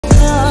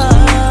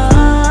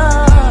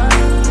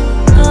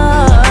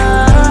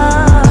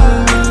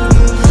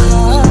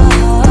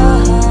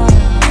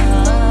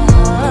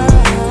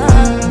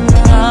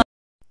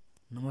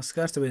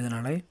नमस्कार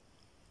सबैजनालाई।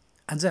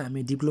 आज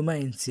हामी diploma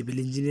in civil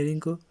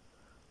इन्जिनियरिङको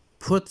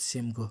 4th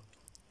सेमको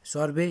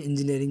survey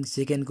engineering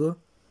सेकेन्डको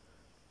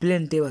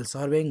plain table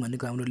सर्वेइङ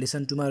भनेको हाम्रो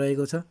लेसन 2 मा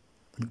रहेको छ।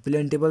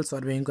 प्लेन टेबल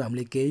सर्वेइङको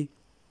हामीले केही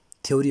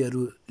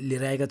थ्योरीहरू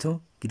लिएर आएका छौँ।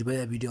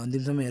 कृपया भिडियो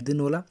अन्तिमसम्म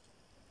हेरिदिनु होला।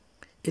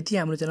 यदि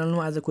हाम्रो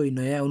च्यानलमा आज कोही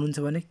नयाँ आउनुहुन्छ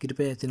भने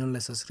कृपया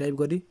च्यानललाई सब्स्क्राइब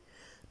गरी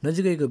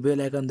नजिकैको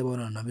बेल आइकन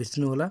दबाउन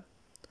नबिर्सनु होला।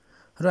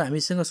 र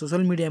हामीसँग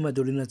सोशल मिडियामा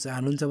जोडिन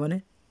चाहनुहुन्छ भने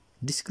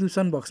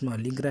डिस्क्रिप्सन बक्समा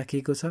लिंक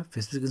राखिएको छ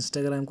फेसबुक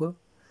इन्स्टाग्रामको,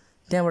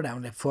 त्यहाँबाट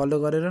हामीलाई फलो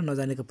गरेर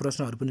नजानेको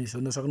प्रश्नहरू पनि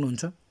सोध्न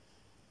सक्नुहुन्छ।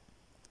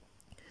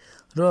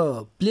 र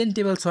प्लेन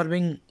टेबल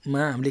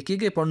सर्वेइङमा हामीले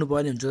के पढ्नु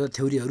पर्ने हुन्छ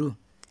थ्योरीहरू,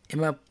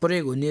 यसमा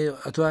प्रयोग हुने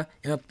अथवा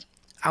यसमा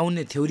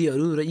आउने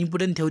थ्योरीहरू र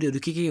इम्पोर्टेन्ट थ्योरीहरू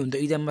के हुन्छ,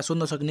 इक्जाममा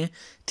सोध्न सक्ने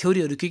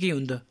थ्योरीहरू के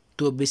हुन्छ,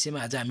 त्यो विषयमा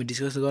आज हामी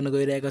डिस्कस गर्न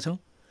गइरहेका छौँ।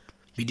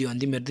 भिडियो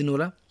अन्तिम हेरिदिनु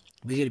होला,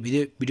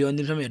 भिडियो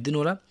अन्तिमसम्म हेरिदिनु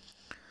होला।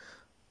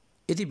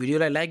 यदि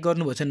भिडियोलाई लाइक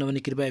गर्नुभएको छैन भने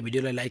कृपया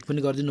भिडियोलाई लाइक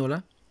पनि गरिदिनु होला।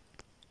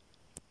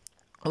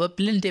 अब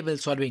प्लेन टेबल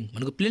सर्वेइङ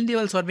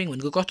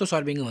भनेको कस्तो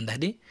सर्वेइङ हो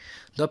भन्दाखेरि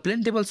the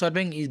plain table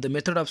सर्वेइङ is the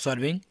method of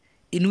सर्वेइङ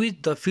in which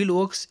the field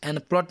works and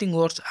plotting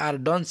works are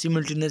done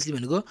simultaneously.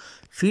 भनेको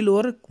फिल्ड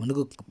वर्क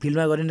भनेको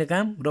फिल्डमा गरिने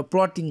काम र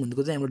प्लटिङ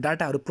भनेको चाहिँ हाम्रो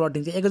डाटाहरू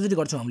प्लटिङ चाहिँ एकैचोटि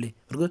गर्छौँ हामीले।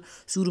 भनेको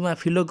सुरुमा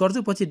फिल्ड वर्क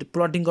गर्छु पछि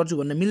प्लटिङ गर्छु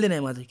भन्न मिल्दैन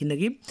यसमा चाहिँ,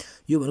 किनकि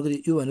यो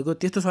भनेको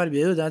त्यस्तो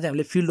सर्वे हो जहाँ चाहिँ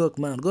हामीले फिल्ड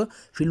वर्कमा भनेको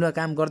फिल्डमा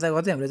काम गर्दा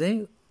गर्दै हामीले चाहिँ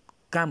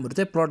कामहरू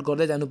चाहिँ प्लट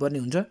गर्दै जानुपर्ने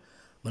हुन्छ।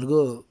 भनेको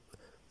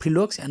field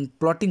works and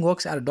plotting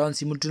works are done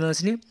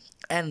simultaneously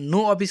and no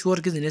office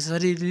work is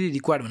necessarily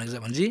required भनेको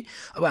छ। भनेपछि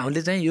अब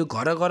हामीले चाहिँ यो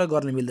घर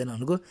गर्न मिल्दैन।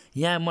 भनेको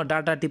यहाँ म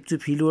डाटा टिप्छु,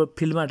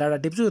 फिल्डमा डाटा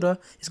टिप्छु र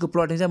यसको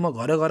प्लटिङ चाहिँ म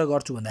घर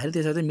गर्छु भन्दाखेरि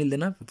त्यसरी चाहिँ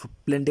मिल्दैन।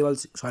 प्लेन टेबल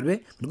सर्वे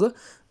भनेको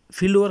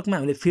फिल्ड वर्कमा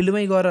हामीले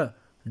फिल्डमै गएर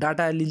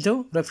डाटा लिन्छौँ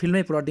र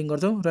फिल्डमै प्लटिङ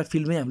गर्छौँ र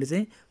फिल्डमै हामीले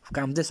चाहिँ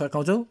काम चाहिँ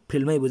सकाउँछौँ,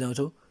 फिल्डमै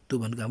बुझाउँछौँ। त्यो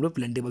भनेको हाम्रो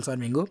प्लेन टेबल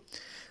सर्वेइङ हो।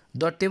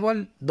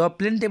 The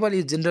plane table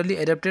is generally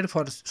adapted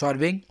for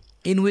surveying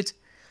in which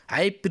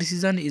high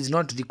precision is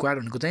not required।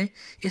 भनेको चाहिँ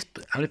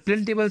यस्तो हामीले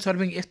प्लेन टेबल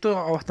सर्वेइङ यस्तो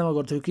अवस्थामा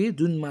गर्छौँ कि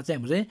जुनमा चाहिँ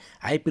हाम्रो चाहिँ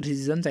हाई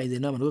प्रिसिजन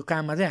चाहिँदैन। भनेको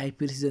काममा चाहिँ हाई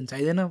प्रिसिजन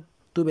चाहिँदैन,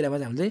 त्यो बेलामा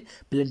चाहिँ हामीले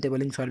प्लेन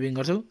टेबलिङ सर्वेइङ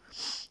गर्छौँ।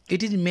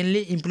 It is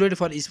mainly employed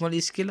for small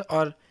scale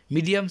or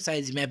medium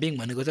size mapping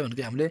भनेको चाहिँ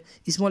भनेको हामीले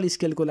स्मल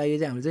स्केलको लागि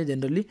चाहिँ हामीले चाहिँ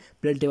जेनरली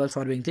प्लेन टेबल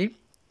सर्वेइङ चाहिँ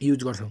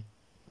युज गर्छौँ।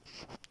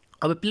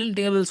 अब प्लेन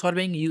टेबल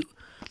सर्वेइङ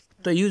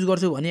त युज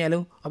गर्छु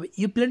भनिहाल्यौँ। अब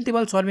यो प्लेन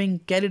टेबल सर्वेइङ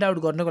क्यारिड आउट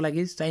गर्नको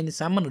लागि चाहिने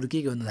सामानहरू के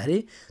भन्दाखेरि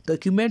the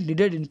equipment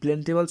needed in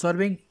plain table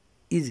सर्वेइङ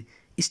is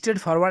straight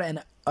forward and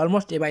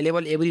almost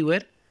available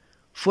everywhere.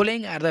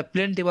 Following are the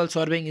plain table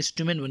सर्वेइङ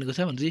instrument भनेको छ।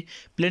 भनेपछि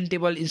प्लेन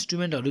टेबल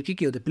इन्स्ट्रुमेन्टहरू के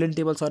हो त प्लेन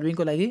टेबल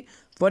सर्वेइङको लागि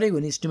प्रयोग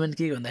हुने इन्स्ट्रुमेन्ट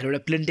के भन्दाखेरि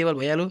एउटा प्लेन टेबल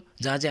भइहाल्यो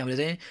जहाँ चाहिँ हामीले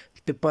चाहिँ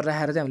पेपर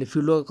राखेर चाहिँ हामीले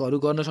फिल्ड वर्कहरू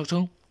गर्न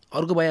सक्छौँ।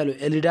 अर्को भइहाल्यो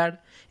एलिडाड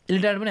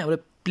पनि हाम्रो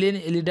प्लेन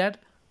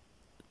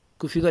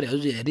एलिडाडको फिगर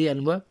हजुर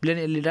हेरिहाल्नु भयो। प्लेन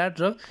एलिडाड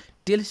र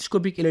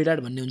टेलिस्कोपिक एलिडाड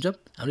भन्ने हुन्छ।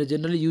 हामीले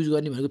जेनरली युज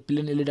गर्ने भनेको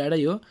प्लेन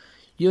एलिडाडै हो।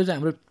 यो चाहिँ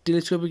हाम्रो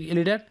टेलिस्कोपिक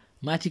एलिडाड,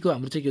 माथिको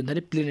हाम्रो चाहिँ के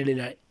भन्दाखेरि प्लेन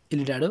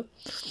एलिडाड हो।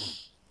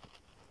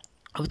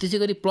 अब त्यसै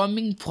गरी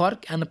प्लम्बिङ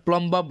फर्क एन्ड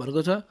प्लम्बब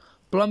भनेको छ।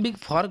 प्लम्बिङ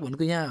फर्क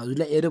भनेको यहाँ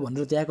हजुरलाई एरो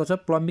भनेर दिएको छ।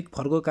 प्लम्बिङ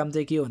फर्कको काम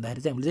चाहिँ के हो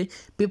भन्दाखेरि चाहिँ हामीले चाहिँ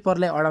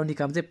पेपरलाई अडाउने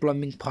काम चाहिँ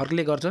प्लम्बिङ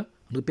फर्कले गर्छ।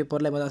 भनेको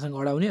पेपरलाई मजासँग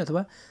अडाउने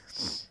अथवा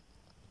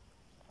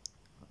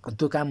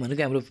त्यो काम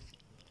भनेको हाम्रो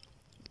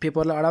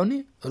पेपरलाई अडाउने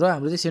र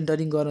हाम्रो चाहिँ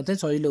सेन्टरिङ गर्न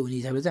चाहिँ सजिलो हुने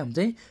हिसाबले चाहिँ हाम्रो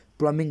चाहिँ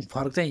प्लम्बिङ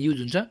फर्क चाहिँ युज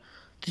हुन्छ।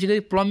 त्यसै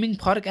गरी प्लम्बिङ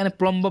फर्क एन्ड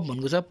प्लम्बब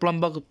भनेको छ।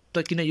 प्लम्बब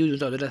त किन युज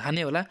हुन्छ हजुरलाई थाहा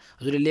नै होला।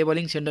 हजुरले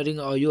लेबलिङ सेन्टरिङ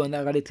योभन्दा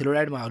अगाडि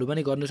थ्योराइडमाहरू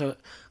पनि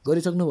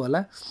गरिसक्नु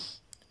होला।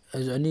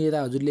 अनि यता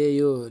हजुरले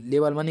यो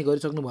लेबलमा नि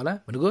गरिसक्नु होला।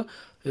 भनेको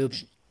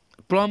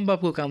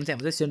प्लम्बबको काम चाहिँ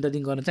हाम्रो चाहिँ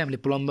सेन्टरिङ गर्न चाहिँ हामीले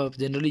प्लम्बब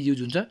जेनरली युज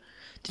हुन्छ।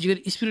 त्यसै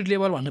गरी स्पिरिट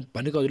लेभल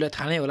भनेको हजुरलाई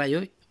थाहा नै होला। यो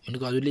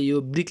भनेको हजुरले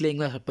यो ब्रिक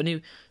लेइङमा पनि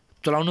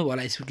चलाउनु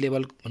होला। स्पिरिट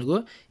लेभल भनेको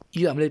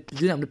यो हामीले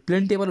जुन हाम्रो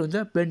प्लेन टेबल हुन्छ,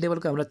 प्लेन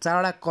टेबलको हाम्रो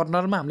 4वटा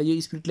कर्नरमा हामीले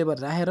यो स्पिरिट लेभल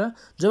राखेर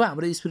जब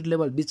हाम्रो स्पिरिट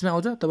लेभल बिचमा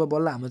आउँछ तब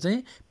बल्ल हाम्रो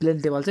चाहिँ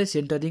प्लेन टेबल चाहिँ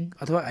सेन्टरिङ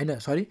अथवा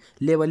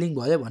लेबलिङ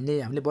भयो भन्ने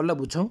हामीले बल्ल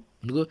बुझ्छौँ।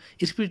 भनेको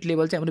स्पिरिट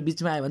लेभल चाहिँ हाम्रो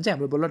बिचमा आयो भने चाहिँ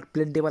हाम्रो बल्ल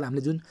प्लेन टेबल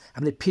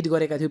हामीले फिट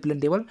गरेका थियौँ प्लेन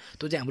टेबल,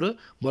 त्यो चाहिँ हाम्रो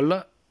बल्ल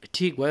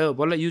ठिक भयो,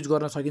 बल्ल युज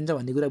गर्न सकिन्छ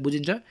भन्ने कुरा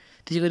बुझिन्छ।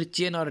 त्यसै गरी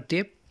chain or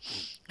tape.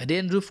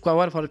 Rain roof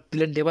cover for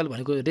plain table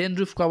भनेको रेन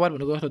रुफ कभर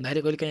भनेको कस्तो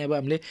भन्दाखेरि कहिले काहीँ अब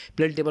हामीले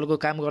प्लेन टेबलको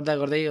काम गर्दा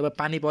अब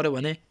पानी पऱ्यो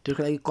भने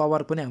त्यसको लागि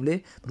कभर पनि हामीले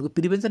भनेको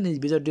prevention is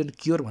better than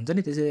cure भन्छ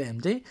नि। त्यसरी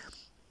हामी चाहिँ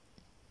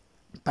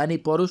पानी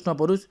परोस्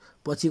नपरोस्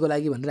पछिको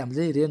लागि भनेर हामीले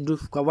चाहिँ रेन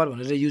रुफ कभर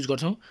भनेर युज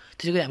गर्छौँ।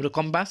 त्यसै गरी हाम्रो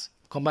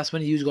कम्पास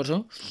पनि युज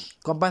गर्छौँ।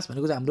 कम्पास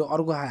भनेको चाहिँ हाम्रो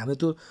अर्को हाम्रो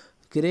त्यो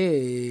के अरे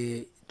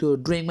त्यो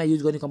ड्रइङमा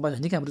युज गर्ने कम्पास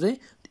होइन कि हाम्रो चाहिँ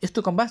यस्तो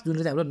कम्पास जुन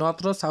चाहिँ हाम्रो नर्थ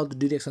र साउथ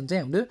डिरेक्सन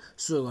चाहिँ हामीले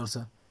सो गर्छ।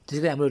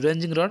 त्यसै गरी हाम्रो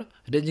रेन्जिङ रड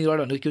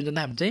भनेको के हुन्छ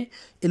भन्दा हामी चाहिँ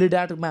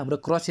एलिडाडमा हाम्रो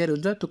क्रस हेयर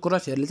हुन्छ। त्यो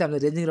क्रस हेयरले चाहिँ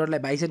हामीले रेन्जिङ रडलाई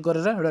बाइसेट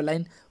गरेर एउटा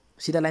लाइन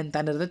सिधा लाइन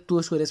तानेर चाहिँ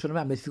त्यसको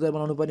रेस्पेक्टमा हामीले फिगर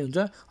बनाउनु पर्ने हुन्छ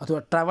अथवा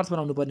ट्राभर्स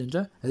बनाउनु पर्ने हुन्छ।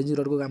 रेन्जिङ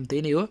रडको काम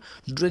त्यही नै हो।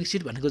 ड्रइङ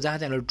सिट भनेको जहाँ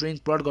चाहिँ हामीले ड्रइङ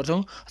प्लट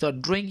गर्छौँ अथवा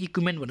ड्रइङ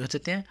इक्विपमेन्ट भनेको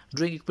चाहिँ त्यहाँ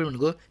ड्रइङ इक्विपमेन्ट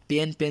भनेको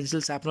पेन,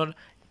 पेन्सिल, सार्पनर,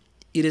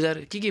 इरेजर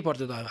के पर्छ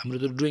त हाम्रो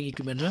त्यो ड्रइङ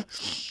इक्विपमेन्ट छ।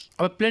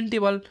 अब plain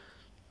table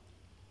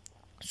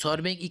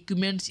serving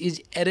equipments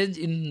is arrange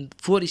in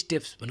 4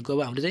 steps भनेको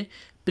अब हाम्रो चाहिँ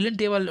प्लेन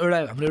टेबल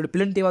हाम्रो एउटा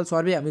प्लेन टेबल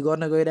सर्वे हामी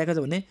गर्न गइरहेको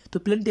छ भने त्यो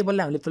प्लेन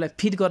टेबललाई हामीले पहिला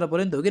फिट गर्न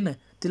पऱ्यो नि त हो किन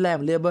त्यसलाई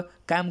हामीले अब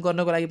काम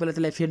गर्नको लागि पहिला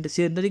त्यसलाई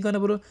सेन्टरिङ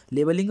गर्नु पऱ्यो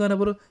लेबलिङ गर्नु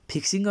पऱ्यो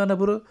फिक्सिङ गर्नु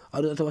पऱ्यो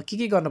अरू अथवा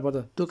के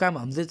गर्नुपर्छ त्यो काम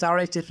हामी चाहिँ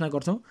 4वटा स्टेप्समा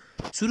गर्छौँ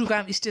सुरु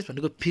काम स्टेप्स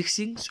भनेको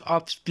फिक्सिङ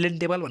अफ प्लेन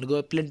टेबल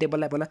भनेको प्लेन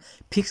टेबललाई पहिला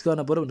फिक्स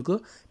गर्नु पऱ्यो भनेको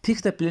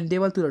fix the plain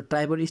table to the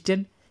tripod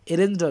stand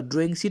arrange the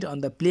drawing seat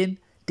on the plain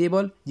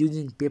table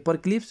using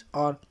paper clips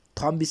or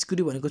thumb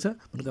screw भनेको छ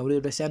भनेको हाम्रो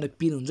एउटा सानो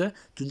पिन हुन्छ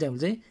जुन चाहिँ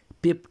हामीले चाहिँ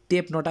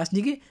टेप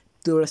नटास्ने कि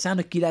त्यो एउटा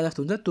सानो किरा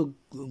जस्तो हुन्छ त्यो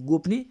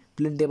गोप्ने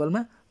प्लेन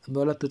टेबलमा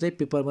मतलब त्यो चाहिँ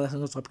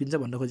पेपरमासँग चप्किन्छ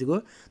भन्न खोजेको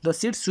द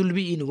सिट सुल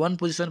be in 1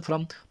 position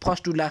from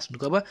first to last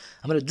भनेको अब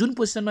हाम्रो जुन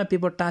पोजिसनमा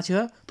पेपर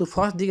टाँच्यो त्यो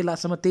फर्स्टदेखि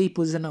लास्टसम्म त्यही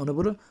पोजिसनमा हुनु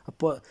पऱ्यो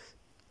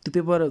त्यो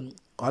पेपर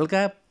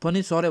हल्का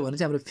पनि सर्यो भने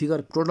चाहिँ हाम्रो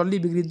फिगर टोटल्ली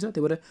बिग्रिन्छ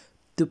त्यही भएर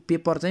त्यो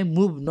पेपर चाहिँ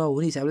मुभ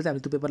नहुने हिसाबले चाहिँ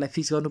हामीले त्यो पेपरलाई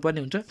फिक्स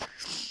गर्नुपर्ने हुन्छ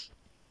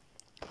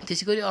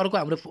त्यसै गरी अर्को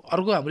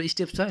हाम्रो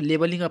स्टेप छ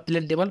लेबलिङ अफ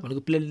प्लेन टेबल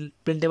भनेको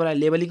प्लेन टेबललाई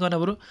लेबलिङ गर्नु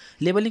पऱ्यो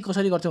लेबलिङ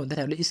कसरी गर्छौँ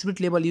भन्दाखेरि हामीले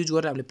स्प्लिट लेबल युज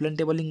गरेर हामीले प्लेन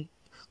टेबलिङ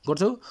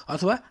गर्छौँ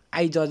अथवा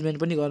आई जजमेन्ट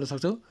पनि गर्न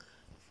सक्छौँ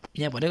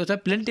यहाँ भनेको छ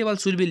plain table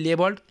should be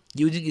labelled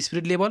using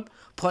split label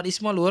for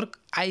small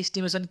work I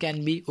estimation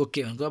can be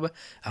okay भनेको अब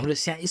हाम्रो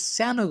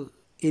सानो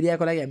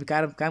एरियाको लागि हामी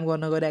काम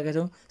गर्न गइरहेका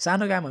छौँ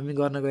सानो काम हामी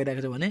गर्न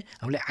गइरहेका छौँ भने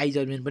हामीले आई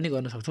जजमेन्ट पनि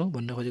गर्न सक्छौँ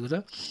भन्न खोजेको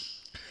छ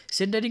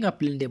सेन्टरिङ of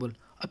plain table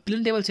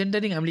plain table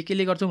सेन्टरिङ हामीले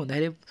केले गर्छौँ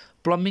भन्दाखेरि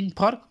प्लम्बिङ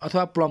फर्क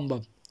अथवा प्लम्ब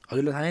बब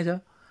हजुरलाई थाहा नै छ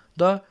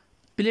द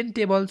प्लेन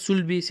टेबल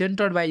सुल be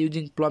centred by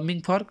using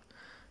plumbing फर्क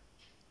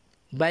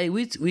by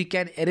which we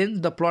can arrange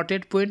the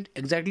प्लटेड point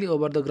exactly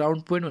over the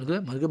ground point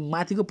भनेको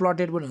माथिको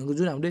प्लटेड पोइन्ट भनेको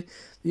जुन हामीले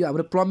यो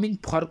हाम्रो प्लम्बिङ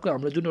फर्कको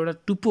हाम्रो जुन एउटा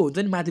टुप्पो हुन्छ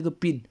नि माथिको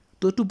पिन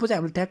त्यो टुप्पो चाहिँ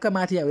हामीले ठ्याक्क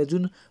माथि हामीले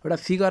जुन एउटा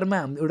फिगरमा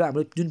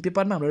हाम्रो जुन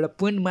पेपरमा हाम्रो एउटा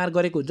पोइन्ट मार्क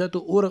गरेको हुन्छ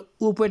त्यो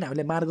ओ पोइन्ट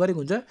हामीले मार्क गरेको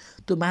हुन्छ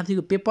त्यो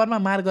माथिको पेपरमा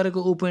मार्क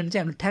गरेको ओ पोइन्ट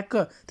चाहिँ हामीले ठ्याक्क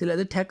त्यसलाई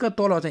चाहिँ ठ्याक्क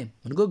तल चाहिँ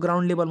भनेको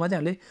ग्राउन्ड लेभलमा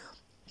चाहिँ हामीले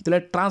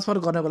त्यसलाई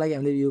ट्रान्सफर गर्नको लागि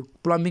हामीले यो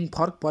प्लम्बिङ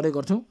फर्क प्रयोग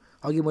गर्छौँ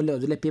अघि मैले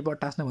हजुरलाई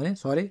पेपर टास्न भने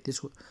सरी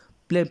त्यसको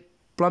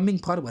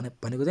प्लम्बिङ फर्क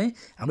भनेको चाहिँ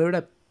हाम्रो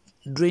एउटा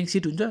ड्रइङ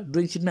सिट हुन्छ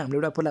ड्रइङ सिटमा हामीले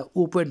एउटा पहिला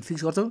ओ पोइन्ट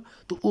फिक्स गर्छौँ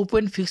त्यो ओ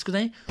पोइन्ट फिक्सको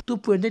चाहिँ त्यो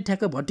पोइन्ट चाहिँ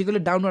ठ्याक्क भर्टिकली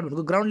डाउनवर्ड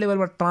भनेको ग्राउन्ड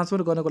लेभलमा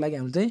ट्रान्सफर गर्नको लागि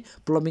हामीले चाहिँ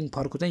प्लम्बिङ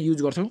फर्कको चाहिँ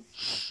युज गर्छौँ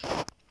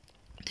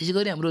त्यसै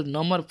गरी हाम्रो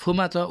नम्बर 4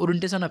 मा छ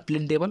ओरिएन्टेसन अफ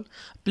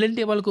प्लेन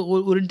टेबलको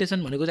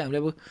ओरिएन्टेसन भनेको चाहिँ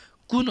हामीले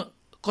अब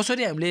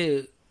कसरी हामीले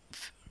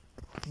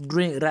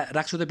ड्रइङ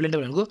राख्छौँ त प्लेन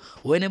टेबल भनेको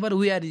when ever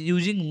we are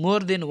using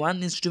more than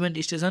 1 instrument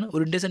station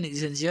orientation is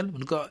essential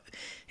भनेको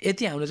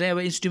यति हाम्रो चाहिँ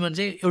अब इन्स्ट्रुमेन्ट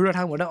चाहिँ एउटा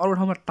ठाउँबाट अरू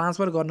ठाउँमा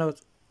ट्रान्सफर गर्न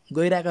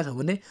गइरहेका छौँ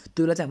भने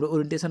त्यसलाई चाहिँ हाम्रो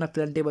ओरिएन्टेसन अफ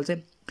प्लेन टेबल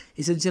चाहिँ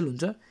इसेन्सियल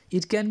हुन्छ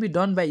it can be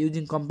done by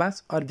using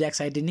compass or back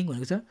साइडेनिङ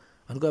भनेको छ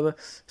भनेको अब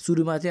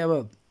सुरुमा चाहिँ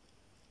अब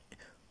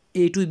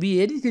ए टु बी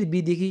हेरी फेरि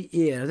बीदेखि ए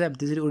हेरेर चाहिँ हामी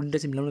त्यसरी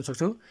ओरिएन्टेसन मिलाउन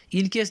सक्छौँ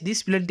in case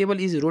this plain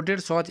table is rotted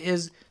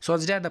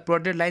such that the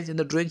प्लटेड lines in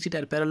the drawing seat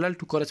are parallel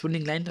to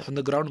corresponding line on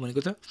the ground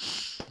भनेको छ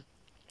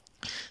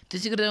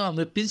त्यसै गरी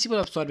हाम्रो प्रिन्सिपल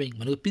अफ सर्भिङ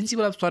भनेको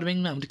प्रिन्सिपल अफ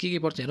सर्भिङमा हाम्रो के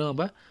पर्छ हेरौँ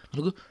अब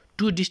भनेको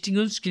to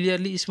distinguish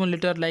clearly small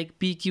letter like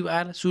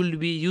पिक्युआर should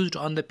be used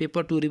on the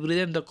paper to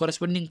represent the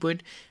corresponding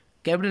point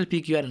capital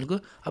पिक्युआर भनेको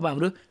अब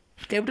हाम्रो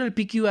क्यापिटल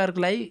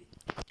पिक्युआरलाई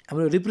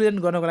हाम्रो रिप्रेजेन्ट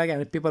गर्नको लागि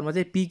हाम्रो पेपरमा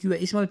चाहिँ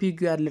पिक्युआर स्मल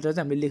पिक्युआर लेटर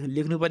चाहिँ हामीले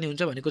लेख्नुपर्ने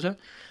हुन्छ भनेको छ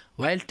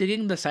while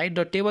taking the side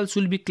the table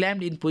सुल be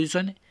क्ल्याम्ड in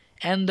position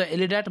and the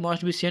एलिडाट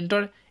must be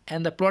centre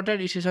and the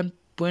प्लटेड station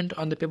point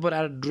on the paper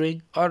are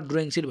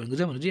drawing seat भनेको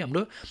छ भने चाहिँ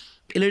हाम्रो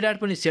एलिडाट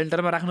पनि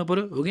सेन्टरमा राख्नु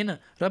पऱ्यो हो किन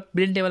र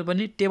प्लेन टेबल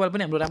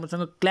पनि हाम्रो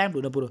राम्रोसँग क्ल्याम्प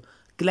हुनु पऱ्यो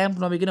क्ल्याम्प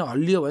नभइकन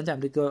हल्लियो भने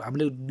चाहिँ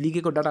हामीले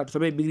लिखेको डाटाहरू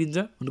सबै बिग्रिन्छ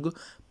भनेको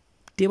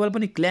टेबल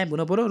पनि क्ल्याम्प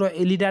हुनु पऱ्यो र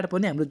एलिडाट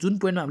पनि हाम्रो जुन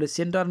पोइन्टमा हामीले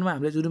सेन्टरमा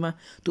हामीले जुनमा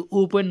त्यो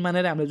ओ पोइन्ट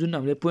मानेर हामीले जुन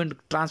हामीले पोइन्ट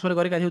ट्रान्सफर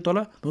गरेका थियौँ तल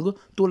भनेको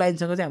त्यो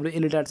लाइनसँग चाहिँ हाम्रो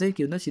एलिडाट चाहिँ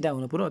के हुन्छ सिधा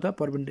हुनु पऱ्यो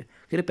अथवा के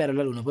अरे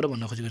प्यारलल हुनु पऱ्यो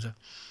भन्न खोजेको छ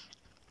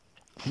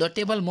the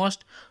table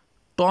must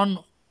turn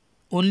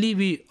only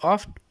be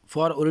of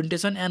for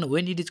orientation and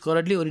when it is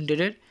correctly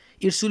ओरिएन्टेटेड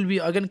it सुल be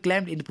again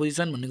clamp in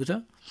position भनेको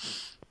छ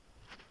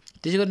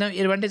त्यसै गरी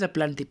एडभान्टेज अफ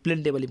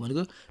प्लेन टेबलिङ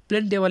भनेको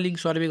प्लेन टेबलिङ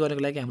सर्वे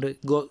गर्नको लागि हाम्रो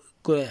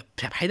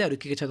फाइदाहरू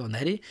के छ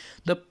भन्दाखेरि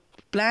the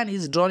plan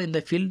is drawn in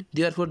the field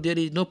therefore there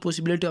is no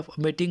possibility of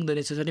mating the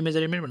necessary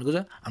measurement भनेको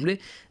छ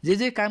हामीले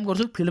जे काम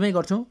गर्छौँ फिल्डमै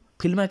गर्छौँ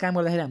फिल्डमा काम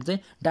गर्दाखेरि हाम्रो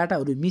चाहिँ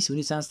डाटाहरू मिस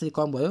हुने चान्स चाहिँ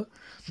कम भयो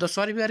the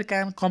surveyor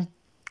can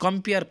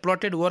compare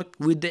प्लटेड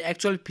work with the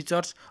actual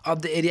features of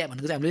the area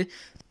भनेको चाहिँ हामीले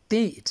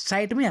त्यही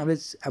साइटमै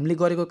हामीले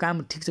गरेको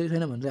काम ठिक छ कि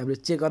छैन भनेर हामीले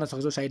चेक गर्न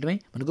सक्छौँ साइटमै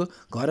भनेको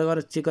घर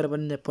गएर चेक गरेर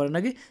पनि परेन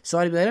कि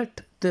सर्वेयर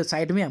त्यो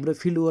साइटमै हाम्रो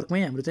फिल्ड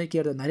वर्कमै हाम्रो चाहिँ के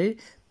गर्छ भन्दाखेरि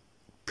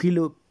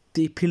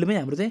त्यही फिल्डमै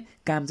हाम्रो चाहिँ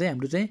काम चाहिँ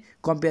हाम्रो चाहिँ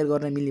कम्पेयर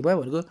गर्न मिल्ने भयो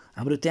भनेको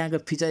हाम्रो त्यहाँको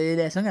फिचर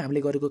एरियासँग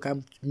हामीले गरेको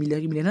काम मिल्यो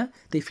कि मिलेन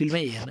त्यही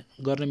फिल्डमै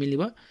गर्न मिल्ने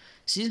भयो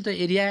since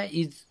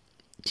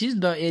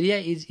the area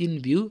is in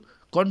view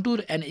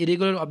contour and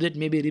irregular object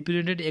may be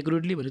represented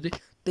accurately भनेको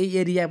चाहिँ त्यही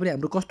एरिया पनि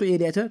हाम्रो कस्तो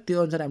एरिया छ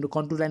त्यो अनुसार हाम्रो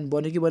कन्टुर लाइन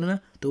बन्यो कि बनेन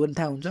त्यो पनि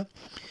थाहा हुन्छ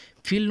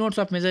field notes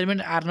of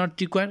measurement are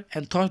not required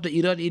and thus the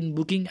error in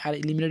booking are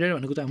eliminated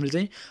भनेको चाहिँ हामीले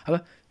चाहिँ अब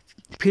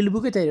फिल्ड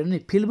बुकै चाहिएन नि,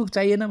 फिल्ड बुक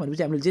चाहिएन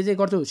भनेपछि हामीले जे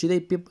गर्छौँ सिधै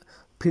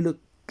फिल्ड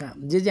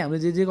जे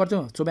हामीले जे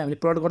गर्छौँ सबै हामीले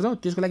प्लट गर्छौँ,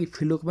 त्यसको लागि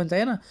फिल्ड बुक पनि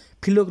चाहिएन।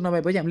 फिल्ड बुक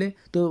नभएपछि हामीले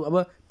त्यो अब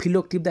फिल्ड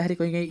बुक टिप्दाखेरि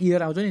कहीँ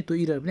इरर आउँछ नि, त्यो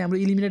इरर पनि हाम्रो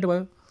इलिमिनेट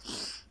भयो।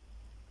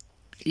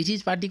 It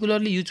is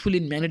particularly useful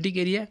in magnetic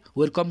area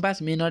where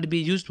compass may not be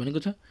use भनेको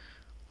छ।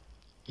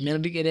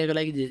 म्याग्नेटिक एरियाको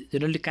लागि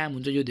जेनरली काम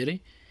हुन्छ यो धेरै।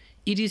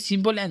 It is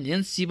simple and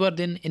hence cheaper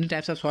then any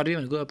types of survey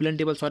भनेको प्लेन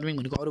टेबल सर्विङ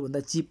भनेको अरूभन्दा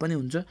चिप पनि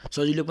हुन्छ,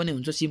 सजिलो पनि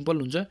हुन्छ, सिम्पल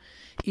हुन्छ।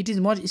 It is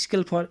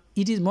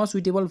much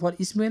suitable for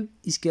small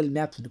scale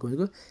Maps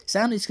भनेको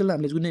सानो स्केलमा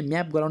हामीले जुन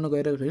म्याप गराउन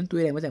गइरहेको छ भने त्यो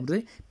एरियामा चाहिँ हाम्रो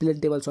चाहिँ प्लेन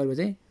टेबल सर्वे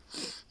चाहिँ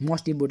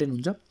मोस्ट इम्पोर्टेन्ट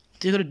हुन्छ।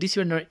 त्यसको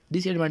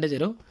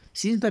डिसएडभान्टेजहरू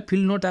since the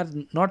field note are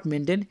not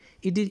maintain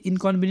it is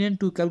इन्कन्भिनियन्ट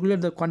to calculate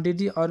the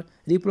quantity or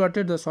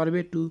रिप्लोटेड the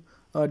survey to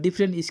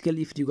different scale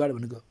if required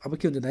भनेको। अब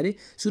के हुन्छ भन्दाखेरि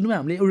सुरुमा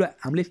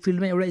हामीले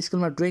फिल्डमा एउटा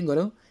स्केलमा ड्रइङ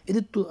गऱ्यौँ,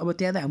 यदि त्यो अब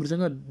त्यहाँ त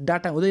हाम्रोसँग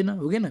डाटा हुँदैन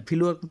हो कि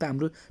फिल्ड वर्क त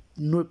हाम्रो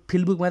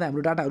फिल्ड बुकमा त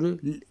हाम्रो डाटाहरू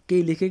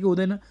केही लेखेको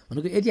हुँदैन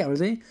भनेको। यदि हाम्रो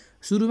चाहिँ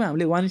सुरुमा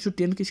हामीले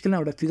 1:10 को स्केलमा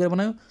एउटा फिगर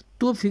बनायौँ,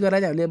 त्यो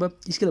फिगरलाई चाहिँ हामीले अब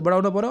स्केल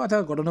बढाउनु पऱ्यो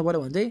अथवा घटाउनु पऱ्यो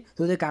भने चाहिँ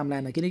त्यो चाहिँ काम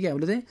लागेन, किनकि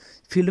हामीले चाहिँ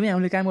फिल्डमै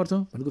हामीले काम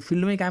गर्छौँ भनेको।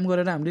 फिल्डमै काम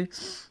गरेर हामीले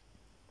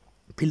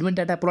फिल्डमै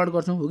डाटा प्लट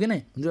गर्छौँ हो कि नै,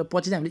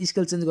 पछि चाहिँ हामीले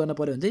स्केल चेन्ज गर्न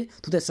पऱ्यो भने चाहिँ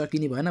त्यो चाहिँ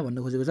सकिने भएन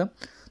भन्नु खोजेको छ।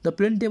 The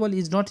plain table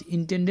is not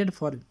intended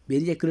for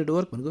very accurate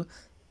work भनेको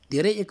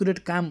धेरै एक्युरेट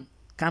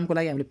कामको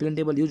लागि हामीले प्लेन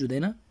टेबल युज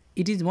हुँदैन।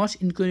 It is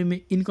most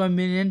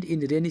इन्कन्भिनियन्ट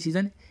in rainy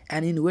season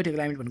and in weight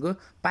climate भनेको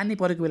पानी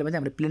परेको बेलामा चाहिँ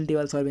हामीले प्लेन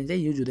टेबल सर्वे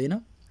चाहिँ युज हुँदैन।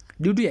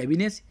 Due to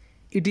heaviness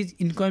it is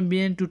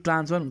इन्कन्भिनियन्ट to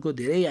transfer भनेको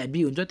धेरै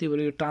हेभी हुन्छ, त्यही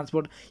भएर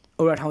ट्रान्सपोर्ट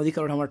एउटा ठाउँदेखि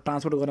एउटा ठाउँमा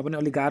ट्रान्सपोर्ट गर्न पनि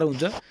अलिक गाह्रो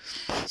हुन्छ।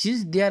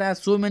 Since there are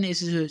so many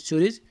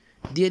accessories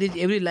there is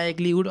every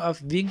likelihood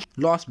of being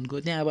loss भनेको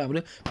त्यहाँ अब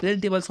हाम्रो प्लेन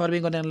टेबल सर्वे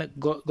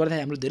गर्दाखेरि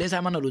हाम्रो धेरै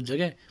सामानहरू हुन्छ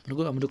क्या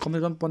भनेको। हाम्रो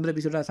कमसेकम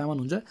 15-20वटा सामान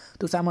हुन्छ,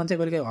 त्यो सामान चाहिँ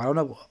कहिले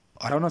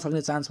हराउन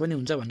सक्ने चान्स पनि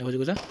हुन्छ भन्ने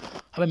खोजेको छ।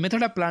 अब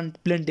मेथड अफ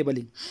प्लेन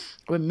टेबलिङ,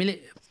 अब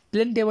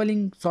प्लेन टेबलिङ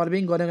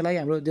सर्विङ गर्नको लागि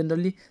हाम्रो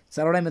जेनरली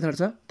 4वटा मेथड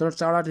छ, तर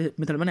 4वटा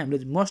मेथडमा नै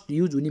हामीले मोस्ट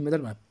युज हुने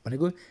मेथड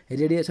भनेको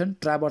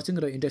रेडिएसन, ट्राभर्सिङ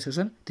र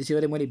इन्टरसेक्सन। त्यसै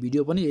गरी मैले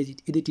भिडियो पनि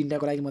यदि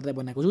 3टाको लागि मात्रै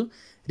बनाएको छु।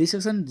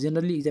 रिसेक्सन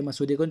जेनरली इक्जाममा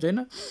सोधेको पनि छैन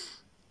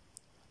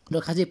र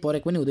खासै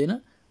परेको पनि हुँदैन।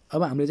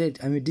 अब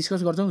हामी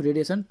डिस्कस गर्छौँ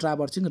रेडिएसन,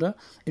 ट्राभर्सिङ र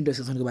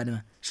इन्टरसेक्सनको बारेमा।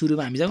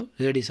 सुरुमा हामी जाउँ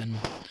रेडिएसनमा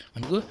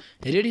भनेको।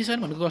 रेडिएसन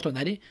भनेको कस्तो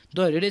भन्दाखेरि the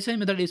radiation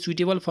method is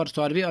suitable for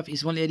survey of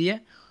small area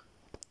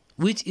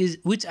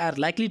which are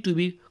likely to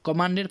be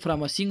कमान्डेड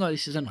from a single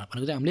station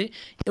भनेको चाहिँ हामीले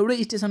एउटै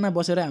स्टेसनमा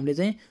बसेर हामीले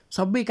चाहिँ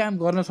सबै काम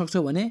गर्न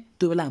सक्छौँ भने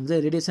त्यो बेला हामी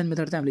चाहिँ रेडिएसन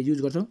मेथड चाहिँ हामीले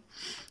युज गर्छौँ।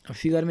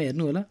 फिगरमा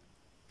हेर्नु होला,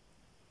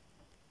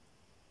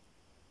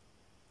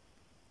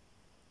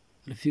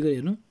 फिगर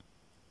हेर्नु,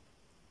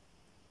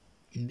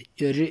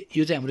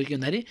 यो चाहिँ हाम्रो के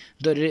भन्दाखेरि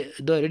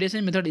the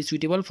radiation method is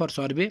suitable for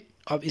survey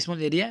of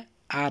small area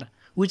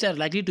which are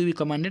likely to be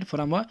कमान्डेड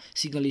from a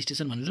single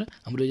station भनेर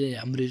हाम्रो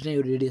चाहिँ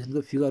यो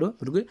रेडिएसनको फिगर हो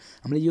भनेको।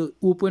 हामीले यो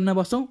ओ पोइन्टमा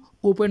बस्छौँ,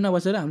 ओ पोइन्टमा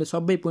बसेर हामीले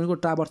सबै पोइन्टको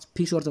ट्राभर्स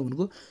फिक्स गर्छौँ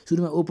भनेको।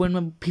 सुरुमा ओ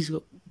पोइन्टमा फिक्स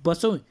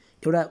बस्छौँ,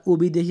 एउटा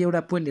ओबीदेखि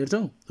एउटा पोइन्ट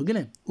हेर्छौँ हो कि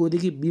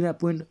ओदेखि बीमा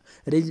पोइन्ट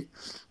रेन्ज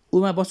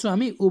ओमा बस्छौँ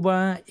हामी, ओमा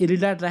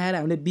एलिडाट राखेर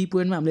हामीले बी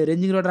पोइन्टमा हामीले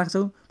रेन्जिङ रड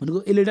राख्छौँ भनेको।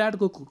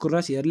 एलिडाटको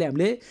क्रसहरूले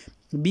हामीले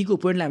बीको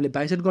पोइन्टलाई हामीले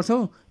बाइसेट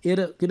गर्छौँ के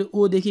अरे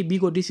ओदेखि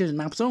बीको डिस्टेन्स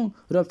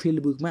नाप्छौँ र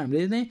फिल्ड बुकमा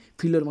हामीले चाहिँ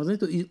फिल्डरमा चाहिँ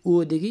त्यो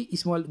ओदेखि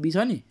स्मल बी छ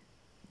नि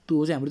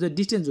त्यो चाहिँ हाम्रो चाहिँ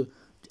डिस्टेन्स हो।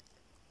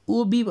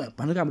 ओबी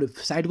भनेको हाम्रो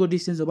साइडको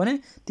डिस्टेन्स हो भने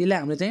त्यसलाई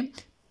हामीले चाहिँ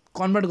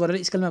कन्भर्ट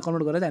गरेर स्केलमा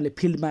कन्भर्ट गरेर हामीले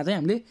फिल्डमा चाहिँ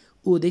हामीले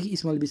ओदेखि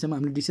स्मल बीसम्म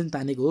हामीले डिस्टेन्स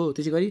तानेको हो।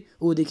 त्यसै गरी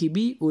ओदेखि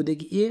be,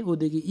 ओदेखि A,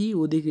 ओदेखि E,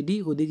 ओदेखि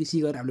D, ओदेखि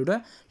C गरेर हामीले एउटा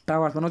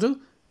ट्राभर्स बनाउँछौँ।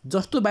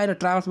 जस्तो बाहिर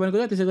ट्राभर्स बनेको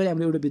छ त्यसै गरी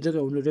हामीले एउटा भित्रको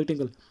हाम्रो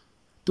रेक्टेङ्गल,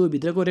 त्यो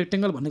भित्रको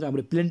रेक्टेङ्गल भनेको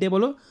हाम्रो प्लेन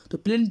टेबल हो। त्यो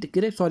प्लेन के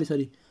अरे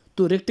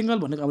त्यो रेक्टेङ्गल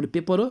भनेको हाम्रो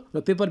पेपर हो र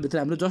पेपरभित्र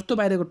हाम्रो जस्तो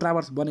बाहिरको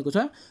ट्राभर्स बनेको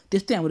छ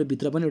त्यस्तै हाम्रो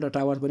भित्र पनि एउटा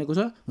ट्राभर्स बनेको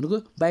छ भनेको।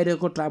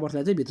 बाहिरको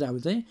ट्राभर्सलाई चाहिँ भित्र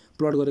हामीले चाहिँ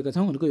प्लट गरेका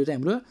छौँ भनेको। यो चाहिँ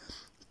हाम्रो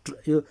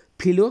यो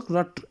फिल्ड वर्क र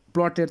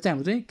प्लटेड चाहिँ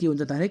हाम्रो चाहिँ के हुन्छ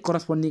भन्दाखेरि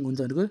करस्पोन्डिङ हुन्छ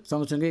भनेको,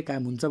 सँगसँगै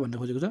काम हुन्छ भनेर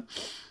खोजेको छ।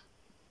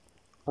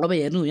 अब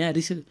हेर्नु यहाँ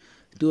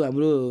त्यो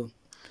हाम्रो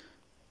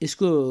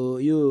यसको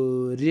यो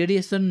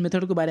रेडिएसन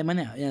मेथडको बारेमा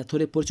नै यहाँ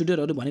थोरै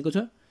प्रोसिड्युरहरू भनेको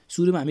छ।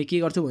 सुरुमा हामी के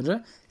गर्छौँ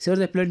भनेर set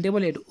the plain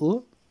table at ओ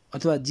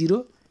अथवा 0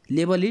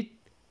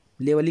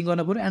 लेबलिङ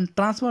गर्नु पऱ्यो and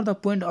transfer the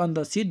point on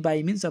the seat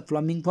by means of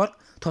plumbing for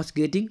thus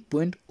getting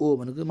point ओ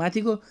भनेको।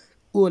 माथिको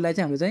ओलाई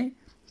चाहिँ हाम्रो चाहिँ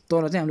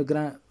तल चाहिँ हाम्रो के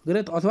अरे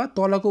अथवा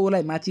तलको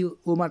ओलाई माथि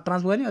ओमा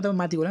ट्रान्सफर गर्ने अथवा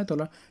माथिको ओलाई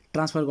तल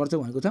ट्रान्सफर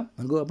गर्छौँ भनेको छ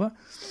भनेको। अब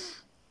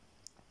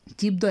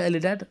keep the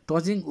एलिडाट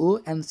touching oh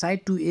and side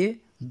to A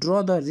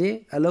draw the रे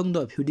along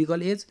the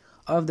फ्युडिकल age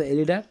of the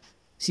एलिडाट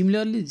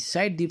similarly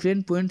side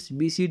different points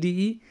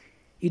BCDE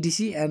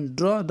etc and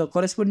draw the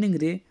corresponding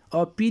ray.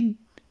 A pin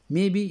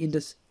may be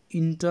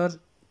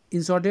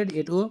inserted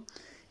at O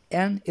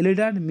and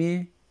electrode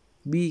may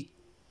be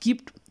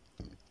kept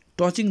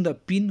touching the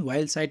pin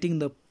while sighting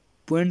the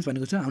points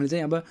भनेको छ। हामीले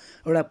चाहिँ अब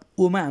एउटा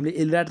ओमा हामीले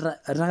एलिडाट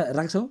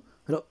राख्छौँ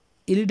र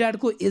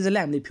एलिडाटको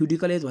एजलाई हामीले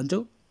फ्युडिकल एज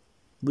भन्छौँ,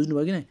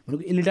 बुझ्नुभयो कि नै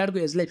भनेको। एलिडाटको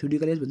एजलाई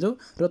फ्युडिकल एज भन्छौँ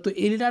र त्यो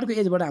एलिडाटको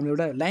एजबाट हामीले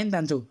एउटा लाइन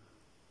तान्छौँ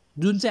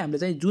जुन चाहिँ हामीले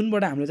चाहिँ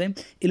जुनबाट हामीले चाहिँ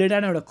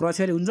इलेडारमा एउटा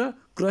क्रसहेयर हुन्छ,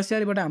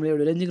 क्रसहेयरबाट हामीले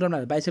एउटा रेन्जिङ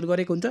ग्राउन्डमा बाइसेट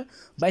गरेको हुन्छ,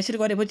 बाइसेट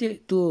गरेपछि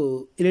त्यो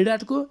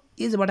इलेडाको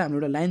एजबाट हामीले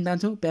एउटा लाइन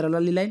तान्छौँ,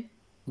 प्यारालली लाइन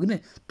हो किन।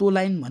 त्यो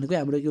लाइन भनेको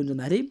हाम्रो के हुन्छ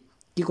भन्दाखेरि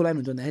के को लाइन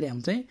हुन्छ भन्दाखेरि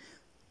हाम्रो चाहिँ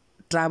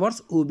ट्राभर्स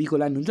ओबीको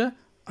लाइन हुन्छ।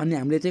 अनि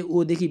हामीले चाहिँ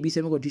ओदेखि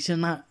बीसम्मको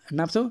डिस्टेन्समा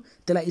नाप्छौँ,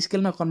 त्यसलाई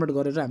स्केलमा कन्भर्ट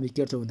गरेर हामीले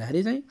के गर्छौँ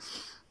भन्दाखेरि चाहिँ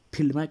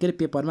फिल्डमा के अरे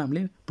पेपरमा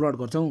हामीले प्लट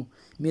गर्छौँ।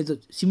 मेजर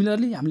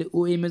सिमिलरली हामीले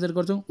ओए मेजर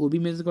गर्छौँ, ओबी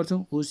मेजर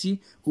गर्छौँ, ओसी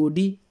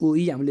ओडी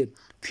ओई हामीले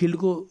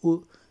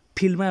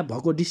फिल्डमा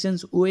भएको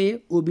डिस्टेन्स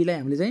ओए ओबीलाई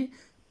हामीले चाहिँ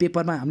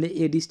पेपरमा हामीले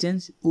ए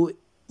डिस्टेन्स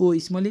ओ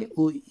स्मल ए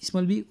ओ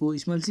small B O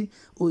small C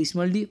ओ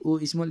स्मल डी ओ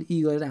स्मल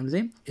ई गरेर हामीले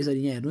चाहिँ यसरी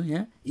यहाँ हेर्नु,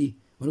 यहाँ ई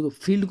भनेको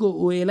फिल्डको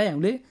ओएलाई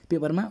हामीले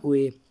पेपरमा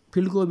ओए,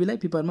 फिल्डको ओबीलाई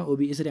पेपरमा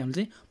ओबी, यसरी हामीले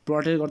चाहिँ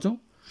प्लटेड गर्छौँ।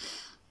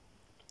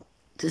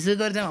 त्यसै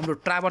गरी चाहिँ हाम्रो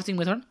ट्राभर्सिङ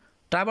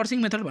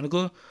मेथड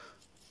भनेको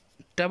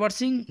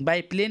ट्राभर्सिङ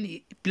by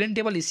plain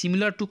table is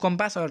similar to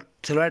compass or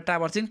थ्रेडोइड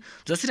ट्राभर्सिङ।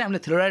 जसरी हामीले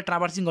थ्रेडोइड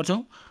ट्राभर्सिङ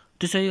गर्छौँ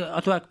त्यसै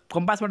अथवा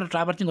कम्पासबाट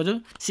ट्राभर्सिङ गर्छौँ,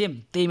 सेम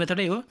त्यही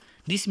मेथडै हो।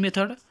 This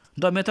method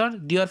the method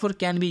therefore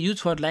can be use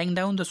for lying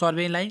down the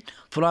survey line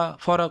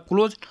for a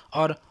close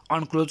or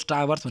unclose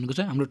traverse भनेको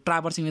छ। हाम्रो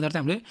ट्राभर्सिङ मेथड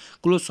चाहिँ हामीले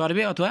क्लोज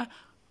सर्वे अथवा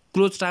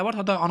क्लोज ट्राभर्स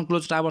अथवा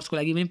अनक्लोज ट्राभर्सको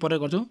लागि पनि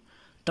प्रयोग गर्छौँ।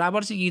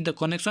 ट्राभर्सिङ is the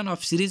connection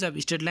of series of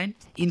straight line.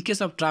 In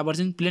case of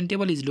ट्राभर्सिङ plain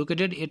table is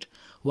located at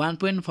one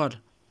point for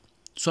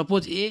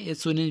suppose A as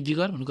Son in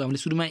figure भनेको हामीले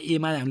सुरुमा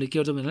एमा हामीले के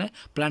गर्छौँ भने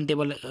प्लेन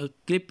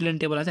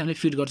टेबललाई चाहिँ हामीले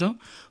फिट गर्छौँ।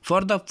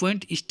 For the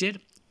point state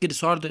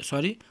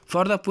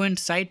for the point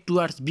side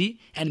towards be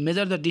and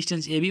measure the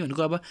distance AB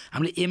भनेको अब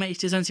हामीले एमा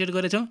स्टेसन सेट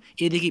गरेछौँ,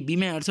 एदेखि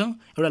बीमा हेर्छौँ,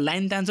 एउटा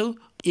लाइन तान्छौँ,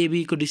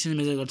 एबीको डिस्टेन्स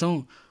मेजर गर्छौँ,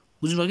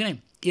 बुझ्नुभयो कि नै।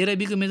 ए र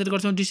बीको मेजर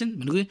गर्छौँ डिस्टेन्स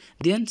भनेको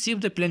then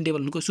shift the plain table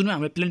भनेको सुरुमा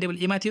हाम्रो प्लेन टेबल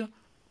एमा थियो,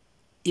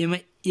 एमा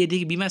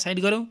एदेखि बीमा साइड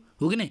गरौँ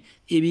हो कि नै,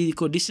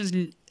 एबीको डिस्टेन्स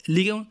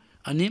लिगौँ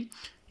अनि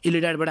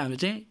इलिडाटबाट हामीले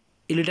चाहिँ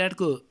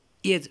इलिडाटको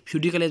एज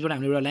फ्युटिकल एजबाट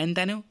हामीले एउटा लाइन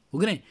तान्यौँ हो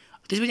कि नै।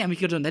 त्यसपछि हामी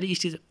के गर्छौँ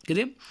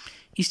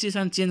भन्दाखेरि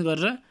स्टेसन चेन्ज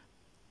गरेर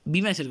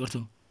बीमा सेट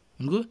गर्छौँ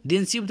भनेको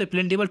then shift the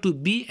plain table to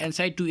be and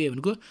side to ए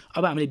भनेको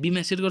अब हामीले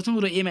बीमा सेट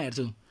गर्छौँ र एमा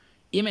हेर्छौँ,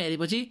 एमा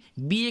हेरेपछि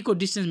बीएको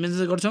डिस्टेन्स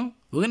मेजर गर्छौँ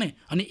हो कि नै।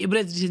 अनि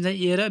एभरेज डिस्टेन्स चाहिँ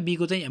ए र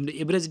बीको चाहिँ हामीले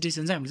एभरेज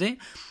डिस्टेन्स चाहिँ हामीले चाहिँ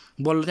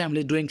बल्ल चाहिँ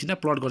हामीले ड्रइङ सिटमा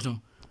प्लट गर्छौँ।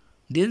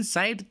 Then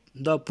side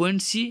the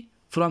point C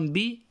from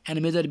be and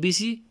major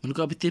BC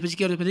भनेको अब त्यसपछि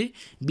के गर्छ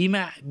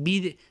बीमा बी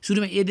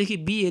सुरुमा एदेखि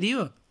बी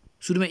हेरियो,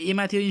 सुरुमा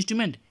एमा थियो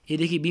इन्स्ट्रुमेन्ट,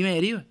 एदेखि बीमा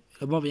हेरियो।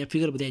 म यहाँ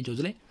फिगर बताइदिन्छु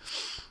हजुरलाई,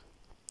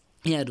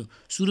 यहाँ हेर्नु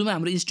सुरुमा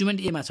हाम्रो इन्स्ट्रुमेन्ट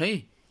एमा छ है,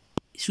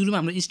 सुरुमा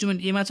हाम्रो इन्स्ट्रुमेन्ट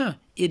एमा छ,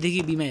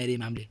 एदेखि बीमा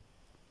हेऱ्यौँ हामीले,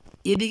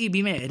 एदेखि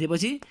बीमा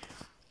हेरेपछि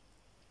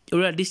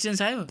एउटा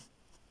डिस्टेन्स आयो,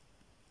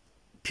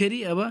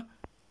 फेरि अब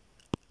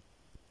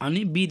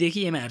अनि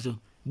बीदेखि एमा हेर्छौँ,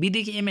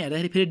 बीदेखि एमा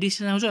हेर्दाखेरि फेरि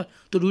डिस्टेन्स आउँछ,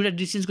 त्यो दुईवटा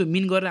डिस्टेन्सको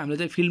मिन गरेर हामीले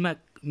चाहिँ फिल्डमा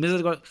मेजर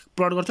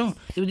प्लट गर्छौँ।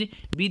 त्यसपछि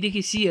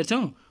बीदेखि सी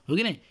हेर्छौँ हो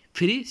कि नै,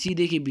 फेरि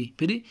सीदेखि बी,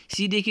 फेरि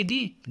सीदेखि डी,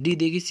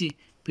 डीदेखि सी,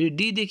 फेरि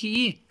डीदेखि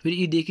ई, फेरि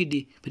ईदेखि डी,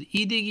 फेरि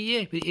ईदेखि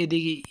ए, फेरि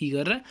एदेखि ई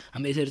गरेर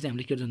हामी यसरी चाहिँ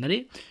हामीले के गर्छौँ भन्दाखेरि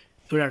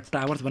एउटा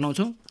ट्राभर्स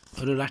बनाउँछौँ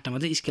र लास्टमा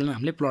चाहिँ स्केलमा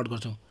हामीले प्लट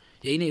गर्छौँ।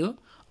 यही नै हो।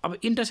 अब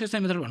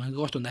इन्टरसेक्सन मेथड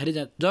भनेको कस्तो भन्दाखेरि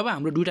जब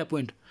हाम्रो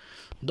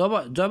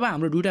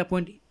दुईवटा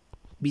पोइन्ट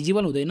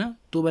भिजिबल हुँदैन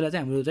त्यो बेला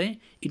चाहिँ हाम्रो चाहिँ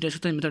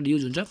इन्टरसेक्सन मेथड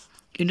युज हुन्छ।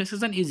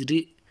 Intersection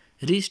is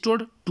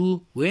restored to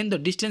when the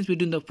distance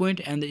between the point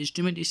and the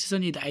instrument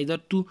station is either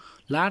too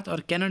large or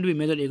cannot be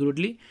measured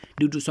accurately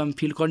due to some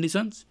field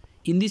conditions.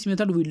 In this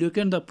method, we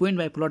locate the point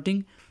by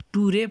plotting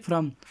two rays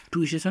from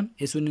two stations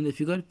as shown in the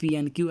figure. P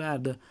and Q are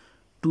the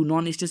two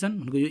non-station.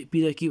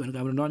 P र Q भनेको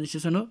हाम्रो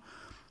non-station हो.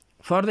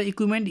 For the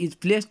equipment is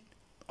placed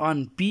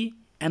on P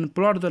and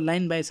plot the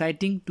line by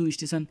sighting two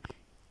station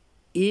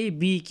A,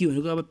 B, Q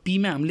भनेको अब P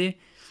मा हामीले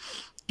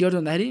के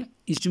गर्छौँ भन्दाखेरि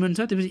इन्स्ट्रुमेन्ट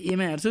छ, त्यसपछि A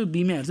मा हेर्छौँ,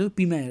 B मा हेर्छौँ,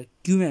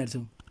 Q मा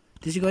हेर्छौँ।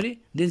 त्यसै गरी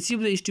then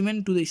shift the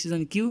instrument to the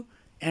station Q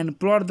and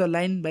plot the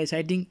line by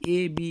citing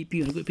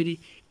ABP भनेको फेरि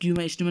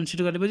क्यूमा इन्स्ट्रुमेन्ट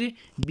सेट गरेपछि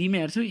बीमा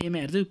हेर्छौँ, एमा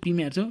हेर्छौँ,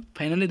 पीमा हेर्छौँ।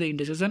 Finally the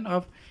intersection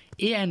of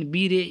A and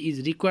be रे is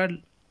required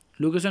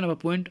location of a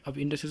point of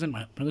intersection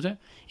भनेको छ।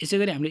 यसै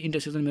गरी हामीले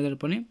इन्टरसेक्सन मेथड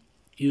पनि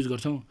युज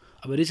गर्छौँ।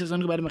 अब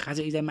रिसेक्सनको बारेमा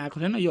खासै इक्जाममा आएको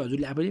छैन, यो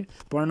हजुरले आफैले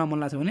पढ्न मन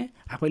लाग्छ भने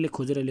आफैले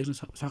खोजेर लेख्न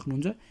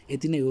सक्नुहुन्छ।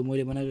 यति नै हो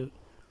मैले बनाएको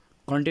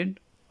कन्टेन्ट।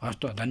 हस्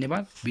त,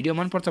 धन्यवाद। भिडियो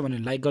मनपर्छ भने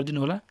लाइक गरिदिनु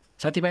होला,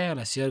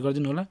 साथीभाइहरूलाई सेयर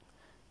गरिदिनु होला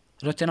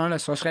र च्यानललाई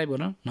सब्सक्राइब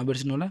गर्न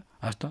नबिर्सिनु होला।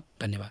 हस् त,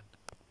 धन्यवाद।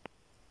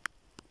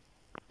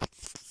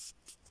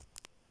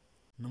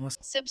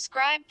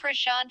 Subscribe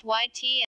Prashant YT